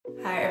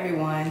Hi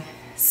everyone.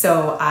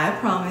 So I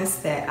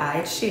promised that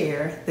I'd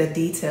share the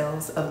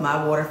details of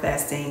my water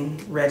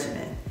fasting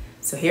regimen.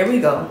 So here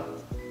we go.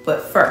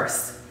 But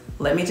first,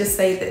 let me just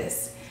say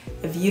this.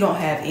 If you don't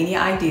have any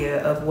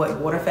idea of what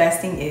water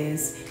fasting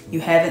is, you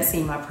haven't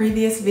seen my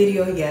previous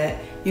video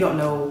yet, you don't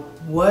know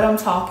what I'm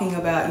talking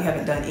about, you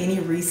haven't done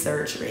any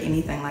research or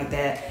anything like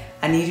that,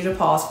 I need you to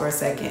pause for a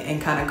second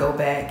and kind of go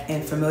back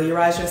and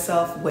familiarize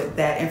yourself with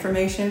that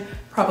information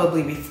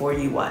probably before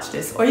you watch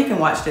this. Or you can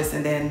watch this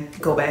and then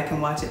go back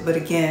and watch it. But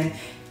again,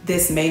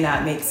 this may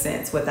not make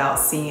sense without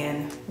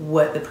seeing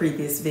what the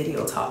previous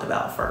video talked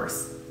about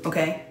first,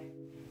 okay?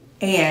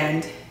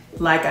 And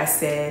like I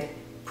said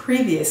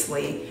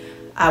previously,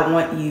 I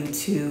want you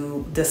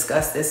to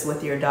discuss this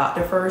with your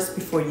doctor first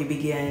before you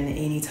begin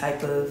any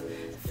type of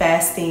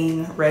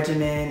fasting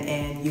regimen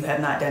and you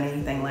have not done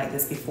anything like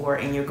this before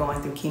and you're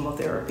going through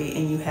chemotherapy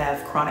and you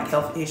have chronic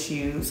health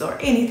issues or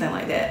anything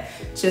like that.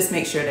 Just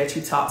make sure that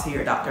you talk to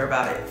your doctor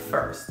about it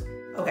first.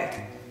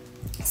 Okay,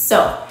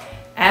 so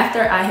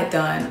after I had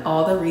done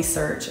all the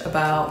research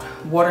about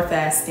water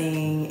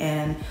fasting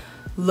and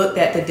looked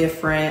at the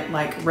different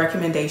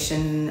recommended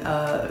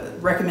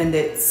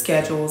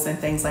schedules and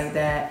things like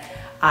that,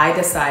 I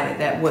decided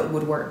that what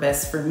would work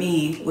best for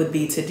me would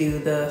be to do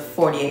the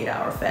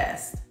 48-hour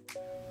fast.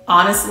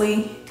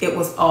 Honestly, it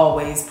was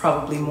always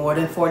probably more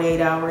than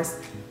 48 hours,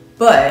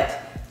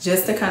 but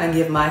just to kind of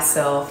give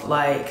myself,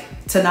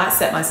 to not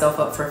set myself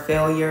up for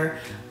failure,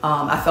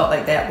 I felt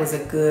like that was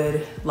a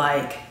good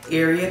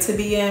area to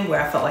be in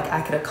where I felt like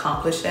I could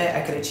accomplish that,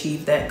 I could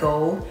achieve that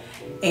goal.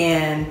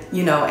 And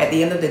you know, at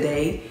the end of the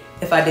day,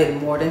 if I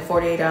did more than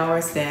 48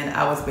 hours, then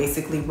I was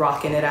basically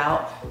rocking it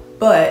out.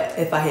 But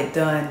if I had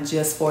done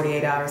just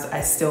 48 hours,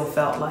 I still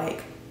felt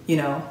like, you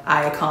know,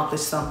 I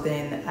accomplished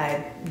something.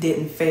 I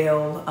didn't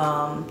fail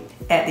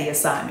at the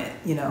assignment,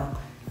 you know.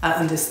 I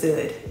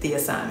understood the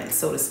assignment,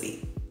 so to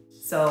speak.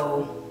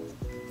 So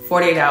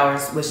 48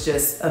 hours was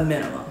just a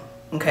minimum,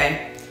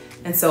 okay?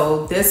 And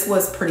so this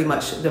was pretty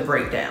much the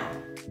breakdown.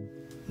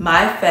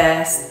 My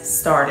fast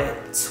started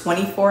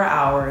 24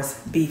 hours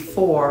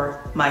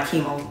before my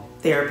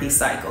chemotherapy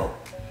cycle.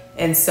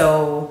 And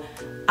so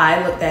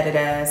I looked at it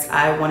as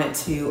I wanted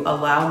to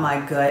allow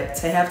my gut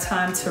to have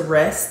time to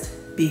rest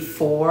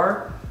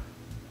before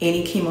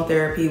any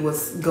chemotherapy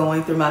was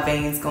going through my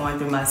veins, going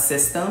through my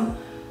system.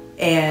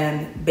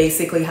 And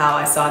basically how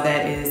I saw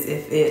that is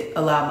if it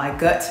allowed my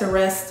gut to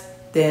rest,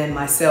 then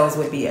my cells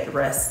would be at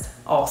rest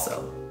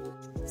also.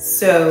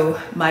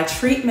 So my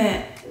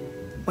treatment,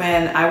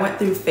 when I went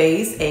through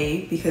phase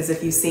A, because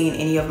if you've seen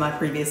any of my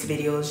previous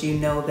videos, you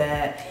know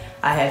that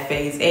I had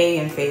phase A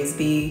and phase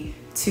B,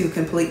 two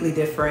completely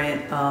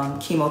different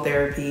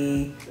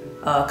chemotherapy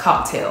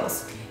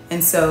cocktails.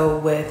 And so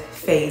with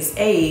phase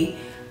A,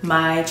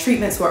 my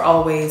treatments were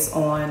always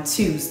on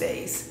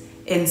Tuesdays.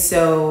 And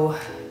so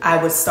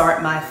I would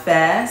start my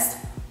fast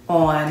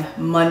on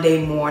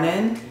Monday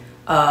morning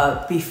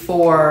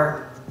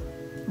before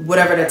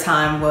whatever the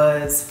time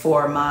was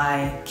for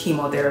my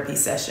chemotherapy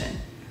session.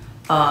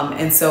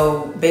 And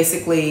so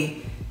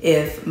basically,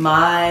 if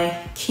my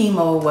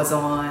chemo was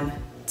on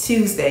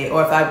Tuesday,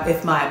 or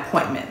if my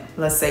appointment,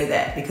 let's say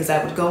that, because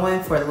I would go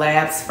in for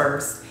labs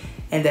first,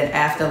 and then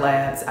after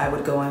labs, I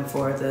would go in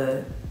for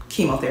the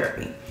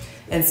chemotherapy.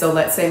 And so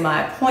let's say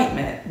my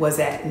appointment was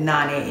at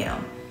 9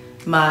 a.m.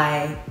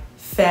 My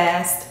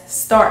fast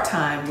start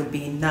time would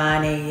be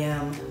 9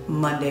 a.m.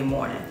 Monday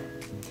morning.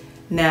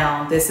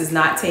 Now, this is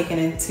not taken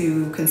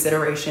into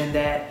consideration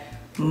that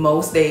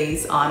most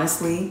days,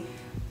 honestly,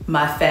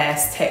 my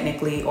fast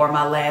technically, or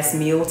my last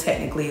meal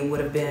technically would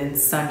have been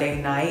Sunday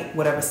night,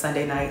 whatever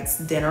Sunday night's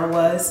dinner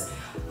was,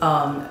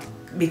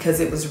 because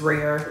it was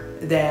rare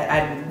that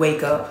I would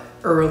wake up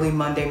early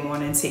Monday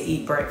morning to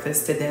eat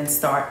breakfast to then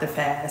start the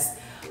fast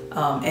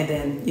and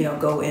then, you know,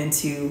 go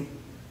into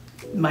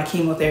my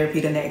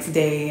chemotherapy the next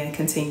day and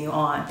continue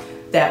on.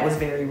 That was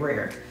very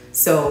rare.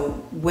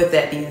 So with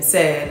that being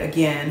said,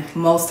 again,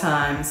 most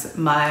times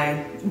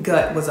my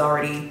gut was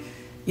already,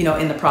 you know,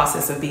 in the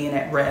process of being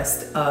at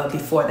rest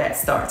before that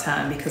start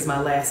time, because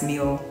my last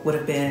meal would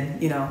have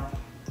been, you know,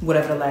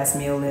 whatever the last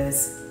meal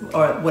is,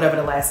 or whatever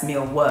the last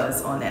meal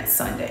was on that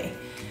Sunday.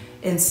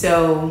 And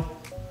so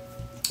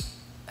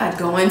I'd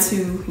go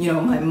into, you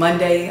know, my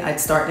Monday, I'd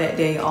start that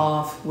day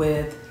off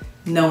with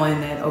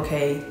knowing that,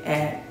 okay,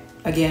 at,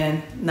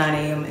 again, 9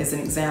 a.m. is an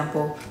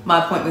example.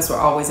 My appointments were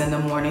always in the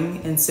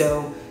morning. And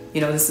so,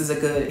 you know, this is a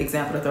good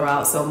example to throw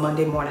out. So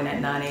Monday morning at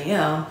 9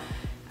 a.m.,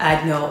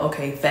 I'd know,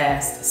 okay,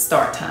 fast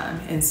start time.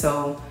 And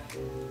so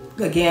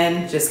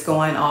again, just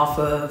going off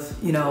of,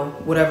 you know,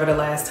 whatever the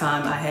last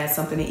time I had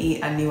something to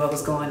eat, I knew I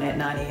was going at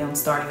 9 a.m.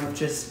 starting with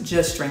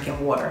just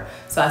drinking water.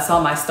 So I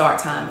saw my start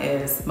time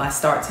as my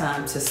start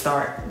time to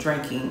start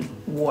drinking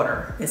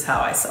water is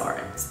how I saw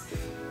it.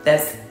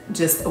 That's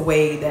just a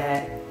way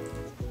that,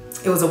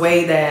 it was a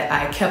way that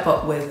I kept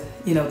up with,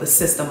 you know, the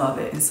system of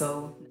it. And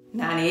so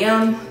 9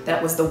 a.m.,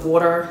 that was the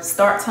water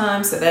start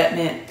time. So that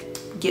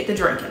meant get the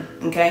drinking,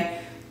 okay?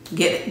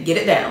 Get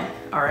it down,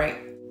 all right?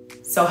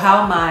 So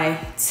how my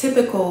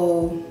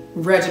typical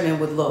regimen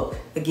would look.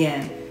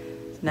 Again,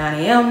 9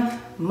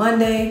 a.m.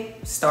 Monday,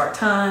 start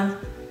time,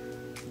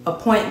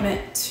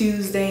 appointment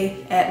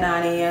Tuesday at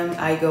 9 a.m.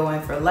 I go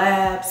in for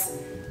labs.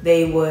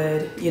 They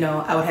would,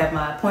 I would have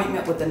my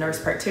appointment with the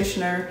nurse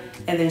practitioner,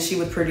 and then she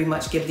would pretty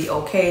much give the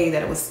okay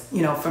that it was,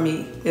 for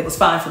me, it was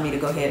fine for me to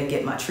go ahead and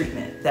get my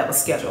treatment that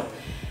was scheduled.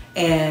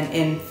 And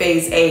in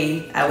phase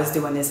A, I was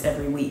doing this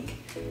every week.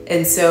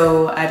 And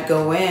so I'd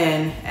go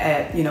in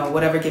at,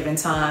 whatever given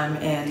time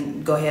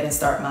and go ahead and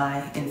start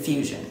my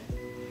infusion.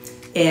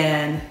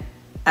 And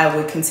I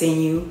would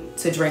continue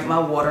to drink my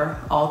water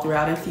all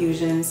throughout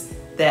infusions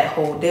that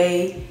whole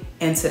day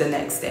into the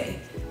next day.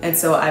 And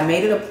so I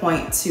made it a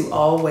point to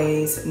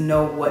always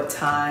know what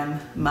time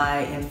my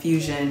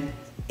infusion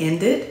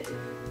ended.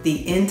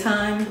 The end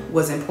time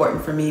was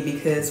important for me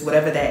because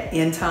whatever that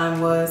end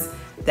time was,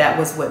 that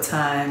was what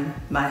time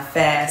my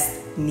fast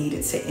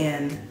needed to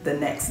end the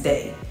next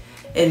day.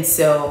 And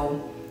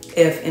so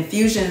if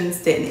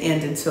infusions didn't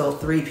end until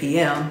 3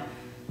 p.m.,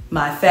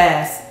 my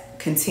fast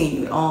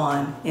continued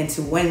on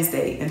into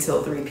Wednesday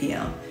until 3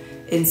 p.m.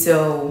 And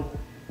so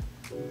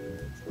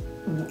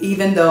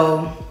even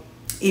though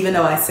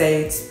I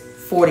say it's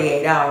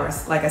 48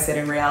 hours, like I said,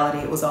 in reality,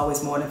 it was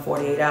always more than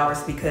 48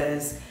 hours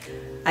because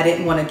I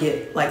didn't want to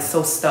get like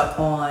so stuck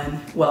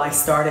on, well, I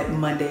started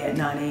Monday at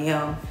 9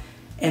 a.m.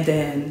 and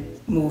then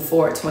move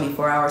forward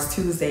 24 hours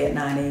Tuesday at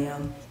 9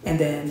 a.m. and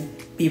then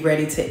be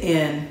ready to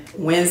end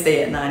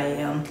Wednesday at 9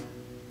 a.m.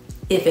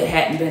 if it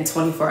hadn't been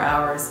 24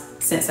 hours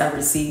since I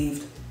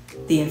received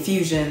the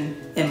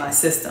infusion in my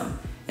system.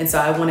 And so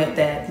I wanted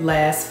that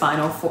last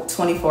final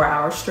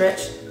 24-hour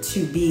stretch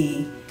to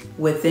be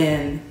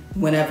within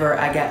whenever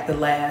I got the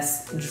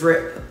last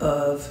drip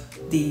of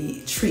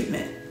the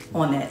treatment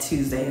on that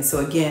Tuesday. And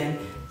so again,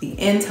 the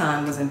end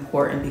time was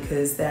important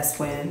because that's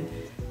when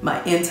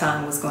my end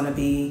time was going to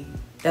be,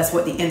 that's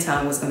what the end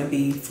time was going to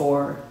be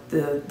for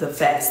the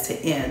fast to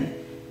end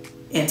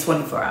in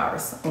 24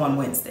 hours on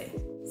Wednesday.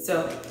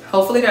 So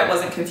hopefully that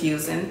wasn't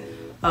confusing.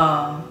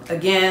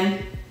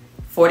 Again,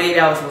 48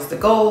 hours was the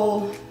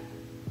goal.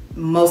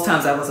 Most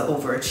times I was an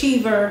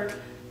overachiever.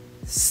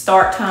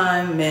 Start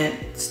time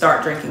meant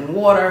start drinking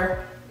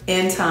water.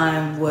 End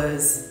time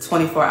was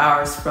 24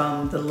 hours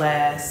from the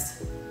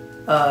last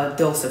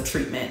dose of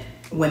treatment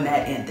when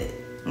that ended.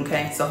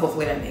 Okay, so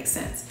hopefully that makes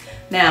sense.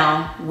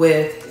 Now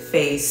with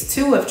phase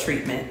 2 of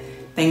treatment,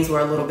 things were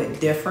a little bit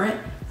different.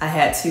 I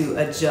had to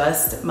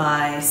adjust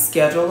my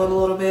schedule a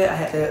little bit. I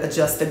had to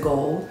adjust the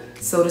goal,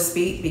 so to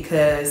speak,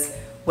 because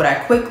what I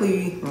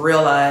quickly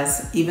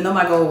realized, even though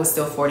my goal was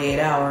still 48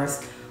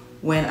 hours,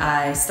 when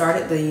I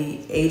started the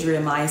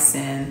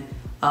adriamycin,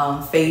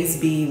 phase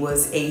B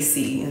was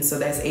AC, and so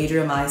that's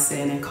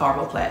adriamycin and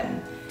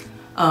carboplatin.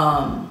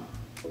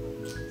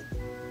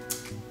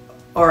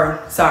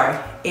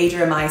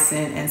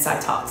 Adriamycin and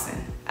Cytoxin.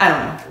 I don't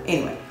know.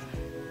 Anyway,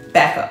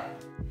 back up.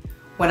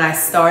 When I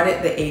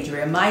started the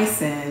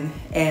adriamycin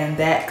and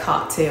that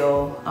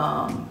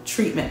cocktail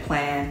treatment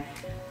plan,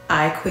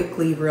 I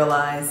quickly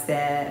realized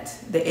that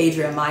the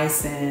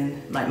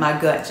adriamycin, like my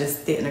gut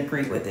just didn't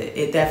agree with it.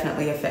 It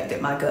definitely affected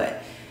my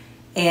gut.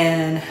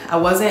 And I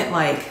wasn't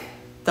like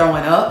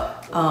throwing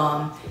up,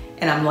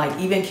 and I'm like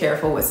even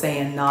careful with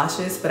saying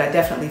nauseous, but I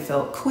definitely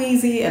felt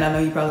queasy, and I know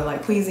you probably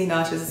like queasy,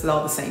 nauseous, it's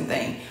all the same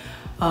thing.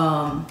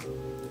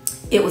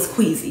 It was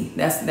queasy.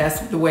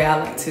 That's the way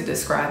I like to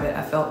describe it.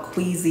 I felt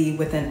queasy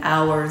within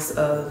hours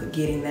of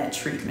getting that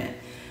treatment.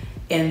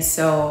 And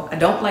so I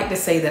don't like to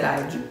say that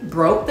I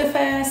broke the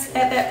fast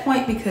at that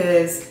point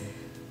because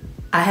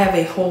I have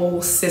a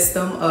whole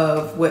system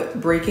of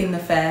what breaking the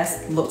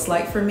fast looks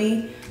like for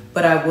me.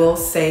 But I will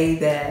say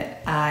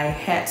that I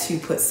had to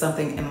put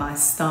something in my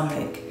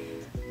stomach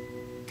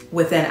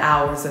within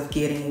hours of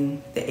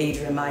getting the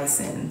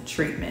adriamycin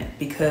treatment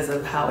because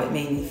of how it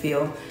made me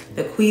feel.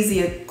 The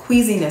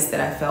queasiness that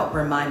I felt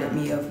reminded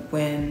me of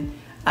when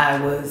I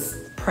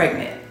was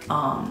pregnant,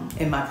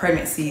 in my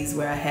pregnancies,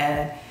 where I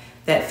had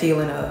that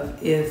feeling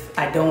of if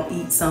I don't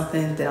eat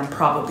something, then I'm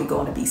probably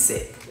going to be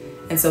sick.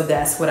 And so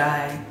that's what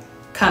I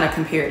kind of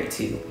compared it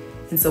to.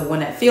 And so when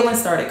that feeling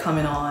started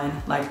coming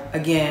on, like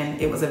again,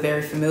 it was a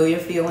very familiar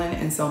feeling.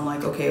 And so I'm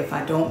like, okay, if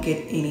I don't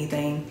get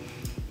anything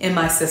in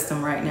my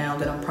system right now,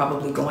 then I'm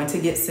probably going to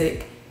get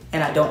sick,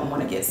 and I don't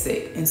want to get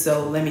sick. And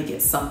so let me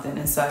get something.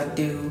 And so I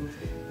do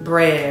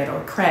bread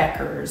or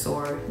crackers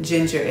or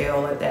ginger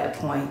ale at that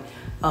point.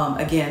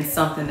 Again,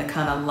 something to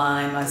kind of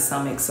line my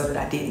stomach so that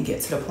I didn't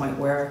get to the point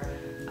where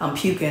I'm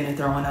puking and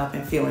throwing up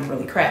and feeling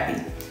really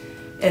crappy.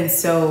 And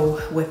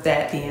so with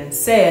that being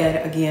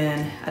said,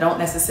 again, I don't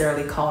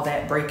necessarily call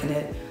that breaking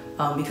it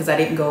because I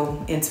didn't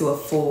go into a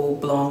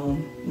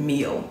full-blown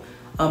meal.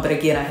 But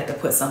again, I had to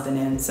put something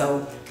in.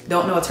 So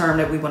don't know a term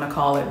that we want to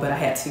call it, but I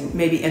had to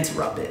maybe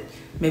interrupt it.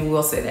 Maybe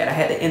we'll say that. I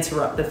had to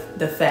interrupt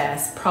the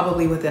fast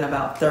probably within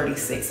about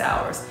 36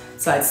 hours.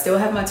 So I'd still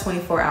have my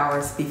 24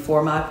 hours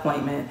before my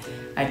appointment.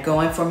 I'd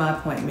go in for my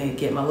appointment,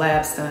 get my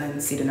labs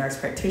done, see the nurse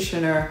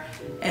practitioner,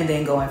 and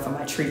then go in for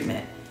my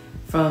treatment.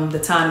 From the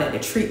time that the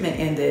treatment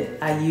ended,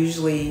 I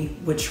usually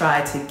would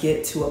try to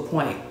get to a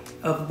point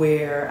of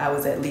where I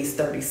was at least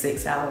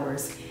 36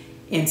 hours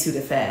into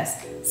the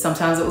fast.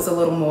 Sometimes it was a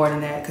little more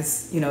than that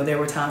because, you know, there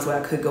were times where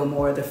I could go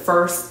more. The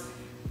first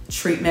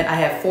treatment, I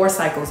had 4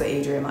 cycles of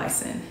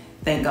adriamycin,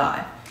 thank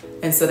God.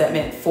 And so that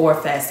meant 4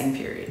 fasting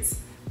periods.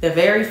 The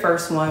very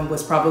first one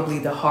was probably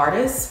the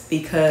hardest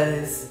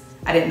because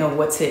I didn't know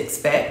what to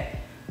expect.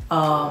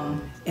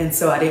 And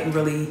so I didn't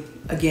really,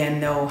 again,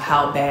 know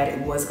how bad it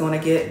was going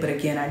to get. But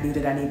again, I knew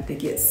that I needed to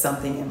get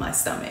something in my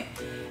stomach.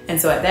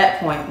 And so at that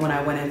point, when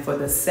I went in for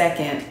the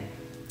second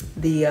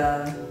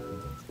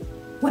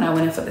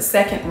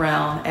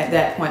round, at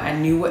that point, I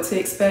knew what to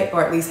expect,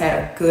 or at least had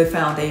a good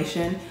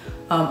foundation.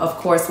 Of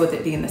course, with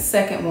it being the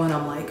second one,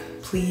 I'm like,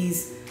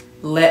 please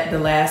let the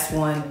last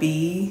one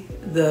be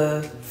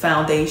the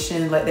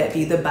foundation. Let that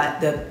be the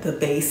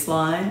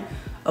baseline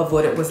of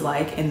what it was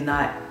like, and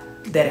not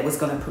that it was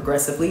going to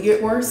progressively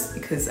get worse,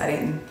 because I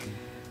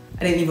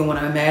didn't even want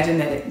to imagine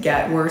that it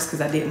got worse,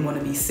 because I didn't want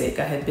to be sick.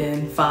 I had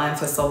been fine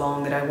for so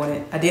long that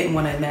I didn't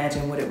want to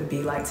imagine what it would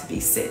be like to be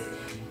sick.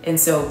 And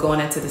so going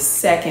into the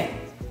second,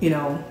 you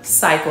know,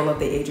 cycle of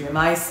the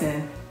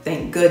adriamycin,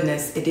 thank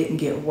goodness it didn't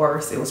get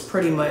worse. It was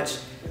pretty much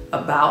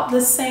about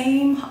the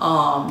same.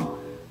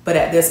 But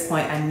at this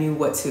point I knew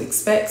what to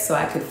expect, so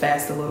I could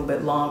fast a little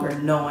bit longer,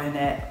 knowing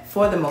that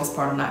for the most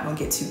part I'm not going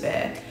to get too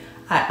bad.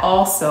 I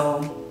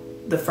also,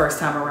 the first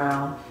time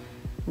around,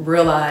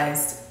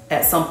 realized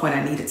at some point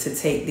I needed to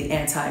take the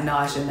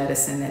anti-nausea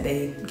medicine that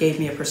they gave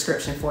me a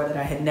prescription for, that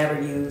I had never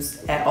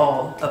used at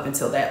all up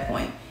until that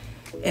point.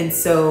 And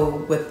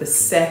so with the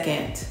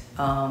second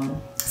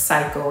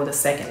cycle, the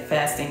second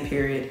fasting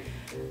period,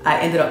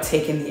 I ended up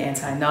taking the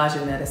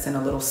anti-nausea medicine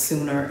a little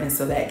sooner, and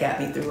so that got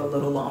me through a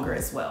little longer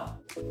as well.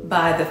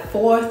 By the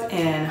 4th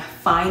and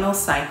final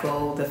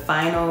cycle, the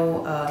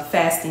final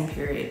fasting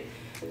period,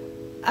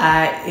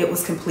 it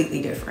was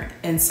completely different.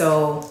 And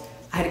so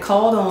I had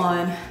called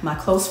on my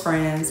close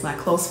friends, my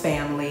close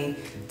family,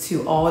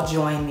 to all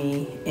join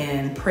me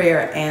in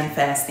prayer and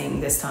fasting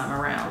this time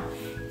around.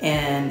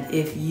 And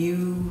if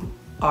you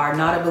are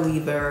not a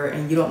believer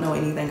and you don't know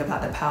anything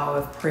about the power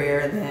of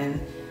prayer,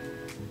 then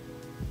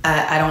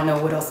I don't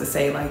know what else to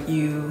say. Like,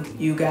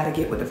 you got to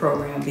get with the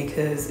program,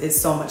 because it's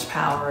so much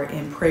power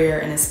in prayer,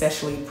 and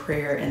especially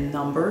prayer in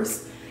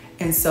numbers.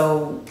 And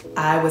so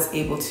I was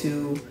able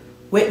to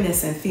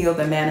witness and feel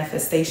the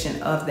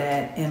manifestation of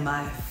that in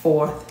my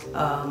fourth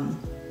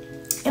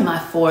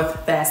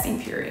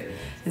fasting period.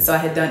 And so I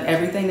had done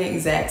everything the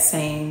exact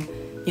same,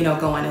 you know,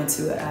 going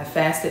into it. I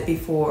fasted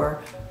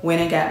before,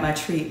 went and got my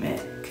treatment,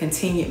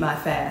 continued my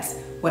fast.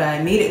 What I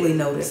immediately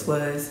noticed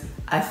was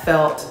I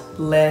felt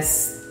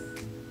less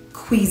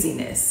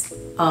queasiness.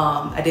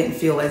 I didn't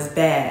feel as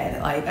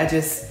bad. Like,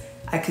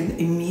 I could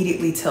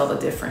immediately tell the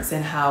difference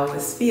in how I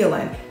was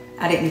feeling.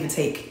 I didn't even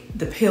take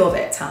the pill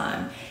that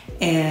time,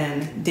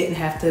 and didn't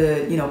have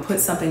to, you know, put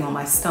something on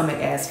my stomach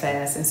as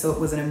fast. And so it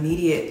was an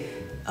immediate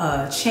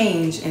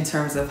change in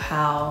terms of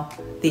how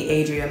the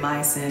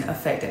adriamycin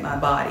affected my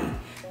body.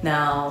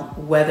 Now,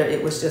 whether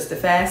it was just the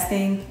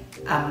fasting,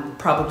 I'm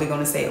probably going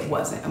to say it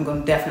wasn't. I'm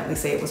going to definitely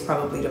say it was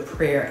probably the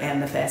prayer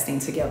and the fasting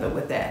together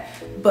with that.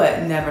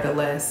 But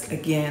nevertheless,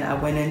 again, I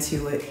went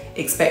into it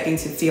expecting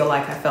to feel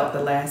like I felt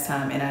the last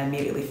time, and I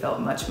immediately felt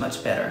much,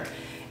 much better.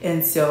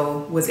 And so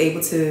was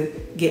able to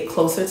get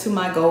closer to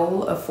my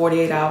goal of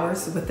 48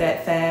 hours with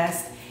that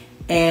fast,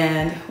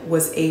 and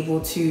was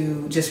able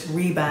to just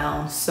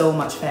rebound so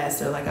much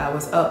faster. Like, I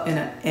was up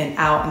and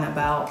out and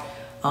about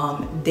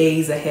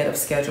days ahead of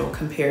schedule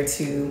compared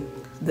to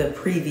the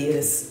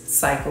previous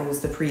cycles,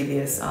 the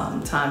previous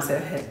times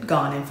that I had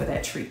gone in for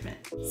that treatment.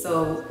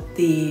 So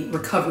the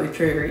recovery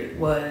period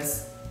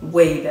was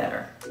way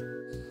better.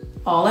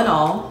 All in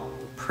all,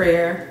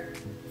 prayer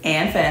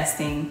and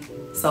fasting,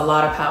 it's a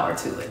lot of power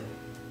to it.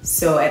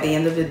 So at the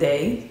end of the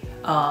day,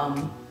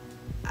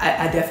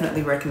 I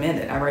definitely recommend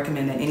it. I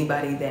recommend that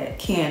anybody that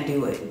can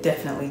do it,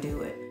 definitely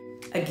do it.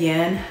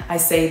 Again, I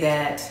say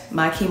that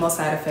my chemo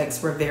side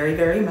effects were very,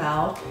 very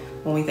mild.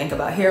 When we think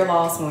about hair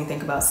loss, when we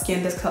think about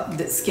skin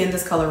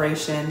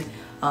discoloration,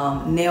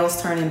 nails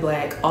turning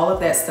black, all of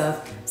that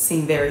stuff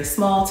seemed very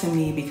small to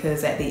me,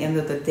 because at the end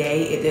of the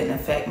day, it didn't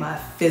affect my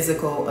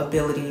physical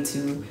ability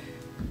to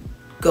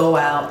go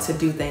out, to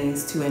do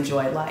things, to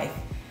enjoy life.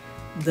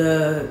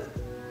 The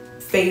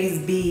phase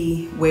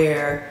B,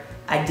 where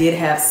I did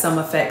have some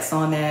effects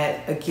on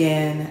that,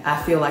 again,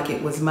 I feel like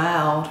it was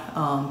mild,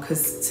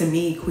 because to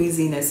me,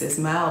 queasiness is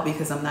mild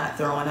because I'm not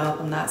throwing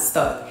up, I'm not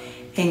stuck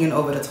hanging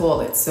over the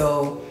toilet.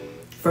 So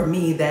for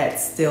me,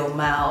 that's still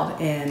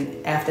mild.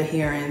 And after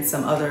hearing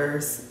some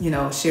others, you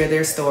know, share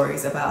their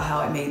stories about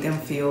how it made them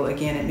feel,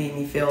 again, it made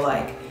me feel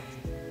like,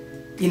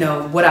 you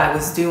know, what I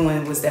was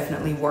doing was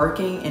definitely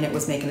working, and it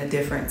was making a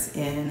difference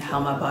in how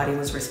my body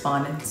was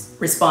responding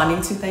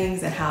to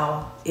things and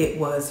how it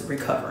was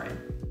recovering.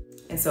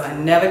 And so I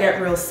never got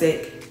real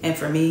sick, and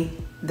for me,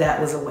 that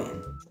was a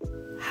win.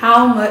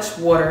 How much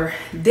water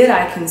did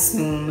I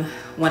consume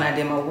when I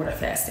did my water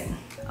fasting?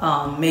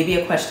 Maybe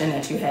a question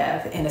that you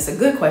have, and it's a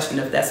good question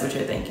if that's what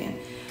you're thinking.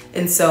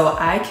 And so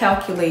I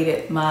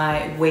calculated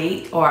my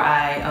weight, or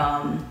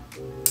I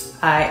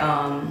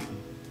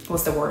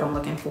what's the word I'm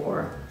looking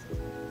for?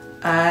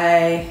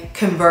 I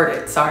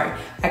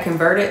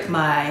converted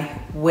my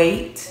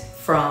weight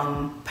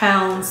from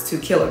pounds to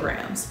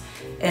kilograms.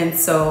 And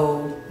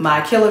so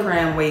my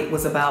kilogram weight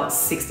was about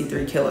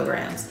 63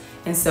 kilograms.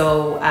 And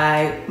so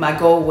my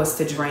goal was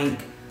to drink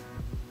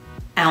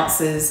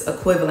ounces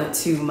equivalent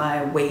to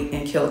my weight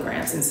in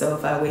kilograms. And so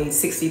if I weighed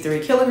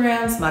 63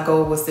 kilograms, my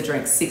goal was to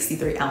drink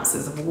 63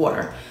 ounces of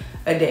water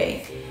a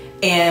day.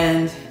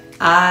 And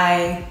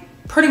I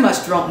pretty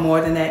much drank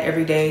more than that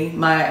every day.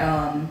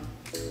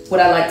 What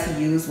I like to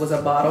use was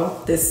a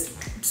bottle, this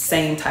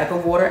same type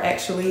of water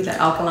actually, the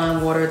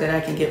alkaline water that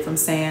I can get from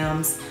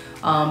Sam's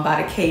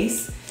by the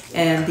case.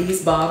 And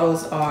these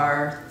bottles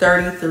are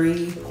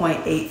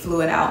 33.8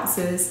 fluid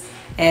ounces.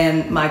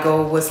 And my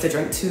goal was to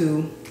drink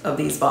 2 of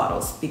these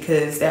bottles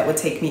because that would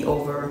take me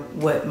over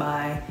what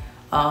my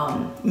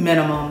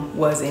minimum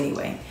was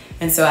anyway.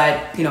 And so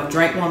I,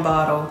 drank 1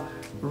 bottle,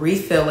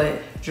 refill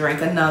it,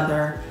 drink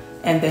another,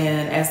 and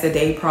then as the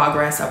day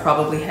progressed, I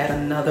probably had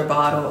another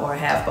bottle or a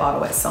half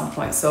bottle at some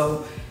point.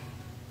 So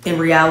in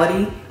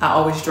reality, I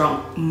always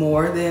drank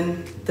more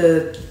than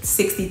the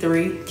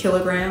 63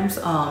 kilograms,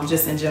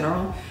 just in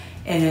general.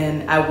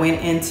 And I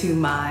went into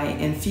my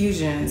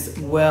infusions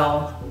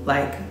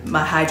like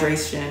my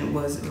hydration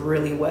was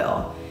really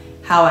well.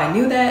 How I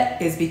knew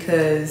that is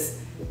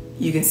because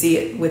you can see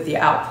it with the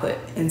output.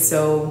 And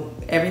so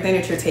everything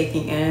that you're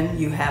taking in,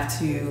 you have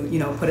to,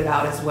 put it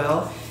out as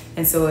well.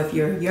 And so if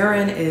your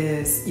urine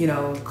is,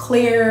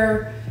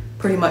 clear,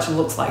 pretty much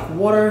looks like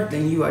water,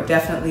 then you are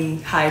definitely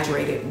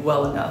hydrated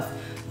well enough.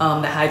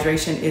 The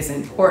hydration is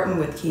important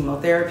with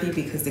chemotherapy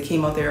because the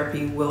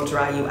chemotherapy will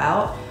dry you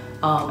out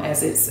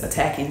as it's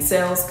attacking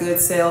cells, good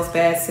cells,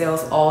 bad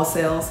cells, all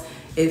cells.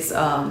 It's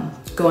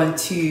going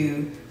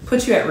to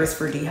put you at risk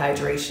for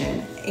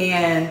dehydration.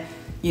 And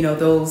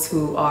those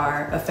who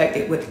are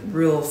affected with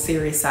real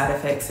serious side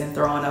effects and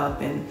throwing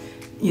up and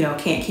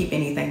can't keep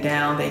anything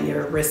down, then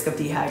your risk of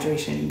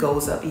dehydration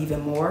goes up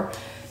even more.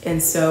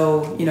 And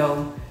so,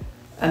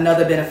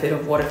 another benefit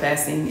of water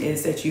fasting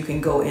is that you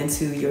can go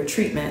into your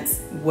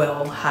treatments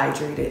well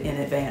hydrated in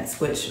advance,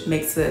 which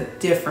makes a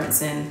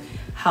difference in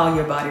how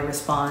your body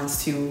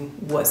responds to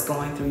what's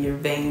going through your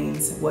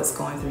veins, what's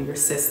going through your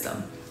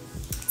system.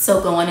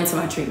 So going into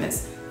my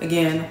treatments,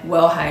 again,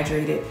 well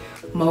hydrated.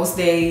 Most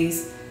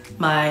days,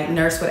 my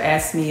nurse would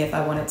ask me if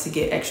I wanted to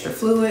get extra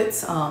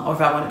fluids or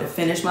if I wanted to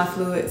finish my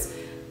fluids.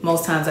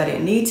 Most times I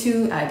didn't need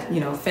to. I,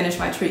 finish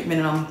my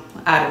treatment and I'm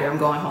out of there, I'm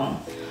going home.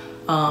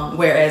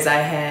 Whereas I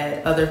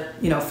had other,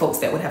 folks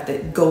that would have to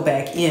go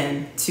back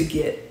in to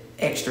get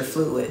extra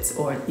fluids,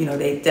 or,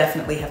 they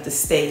definitely have to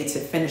stay to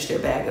finish their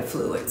bag of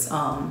fluids,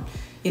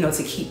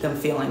 to keep them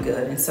feeling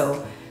good. And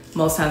so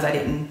most times I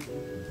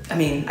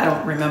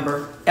don't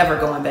remember ever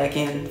going back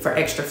in for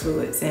extra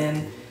fluids.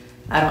 And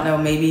I don't know,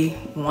 maybe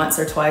once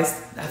or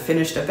twice I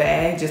finished a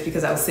bag just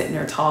because I was sitting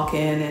there talking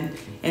and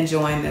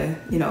enjoying the,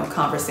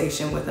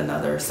 conversation with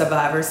another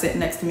survivor sitting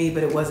next to me,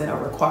 but it wasn't a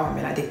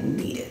requirement. I didn't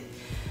need it.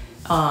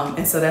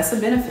 And so that's a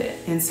benefit.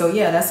 And so,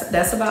 yeah,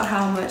 that's about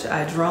how much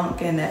I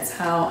drank, and that's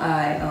how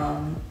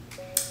I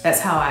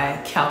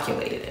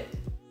calculated it.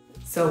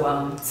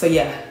 So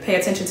yeah, pay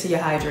attention to your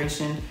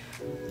hydration.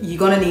 You're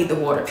gonna need the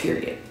water,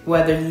 period.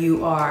 Whether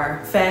you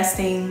are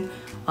fasting,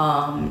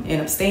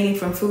 and abstaining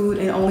from food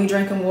and only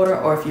drinking water,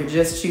 or if you're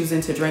just choosing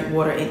to drink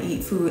water and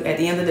eat food, at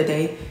the end of the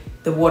day,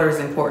 the water is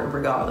important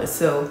regardless.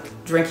 So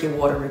drink your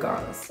water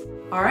regardless.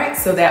 All right,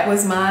 so that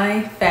was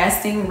my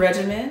fasting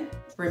regimen.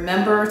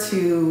 Remember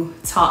to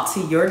talk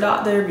to your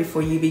doctor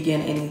before you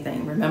begin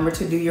anything. Remember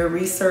to do your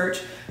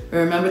research.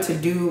 Remember to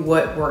do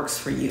what works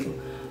for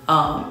you.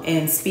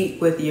 And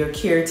speak with your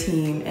care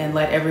team and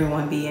let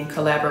everyone be in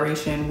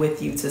collaboration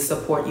with you to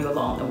support you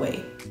along the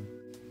way.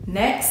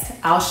 Next,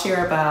 I'll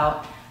share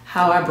about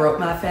how I broke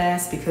my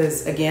fast,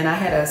 because again, I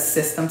had a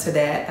system to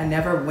that. I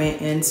never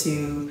went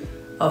into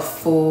a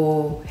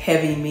full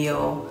heavy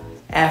meal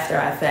after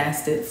I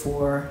fasted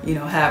for,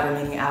 however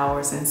many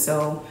hours. And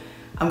so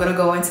I'm gonna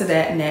go into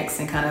that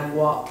next and kind of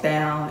walk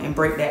down and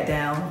break that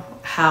down,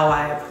 how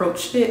I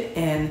approached it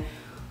and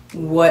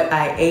what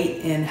I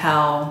ate and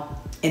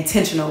how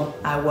intentional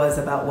I was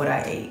about what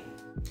I ate.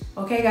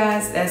 Okay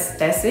guys,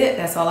 that's it.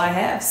 That's all I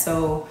have.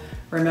 So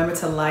remember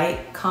to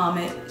like,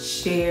 comment,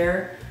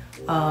 share.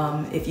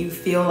 If you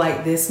feel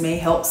like this may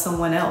help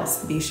someone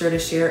else, be sure to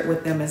share it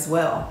with them as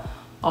well.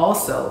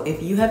 Also,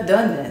 if you have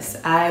done this,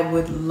 I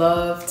would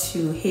love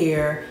to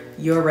hear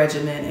your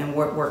regimen and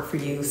what worked for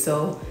you.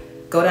 So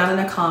go down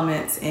in the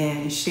comments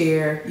and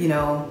share,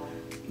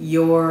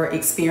 your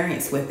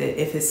experience with it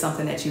if it's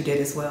something that you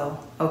did as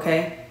well.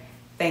 Okay?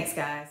 Thanks,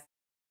 guys.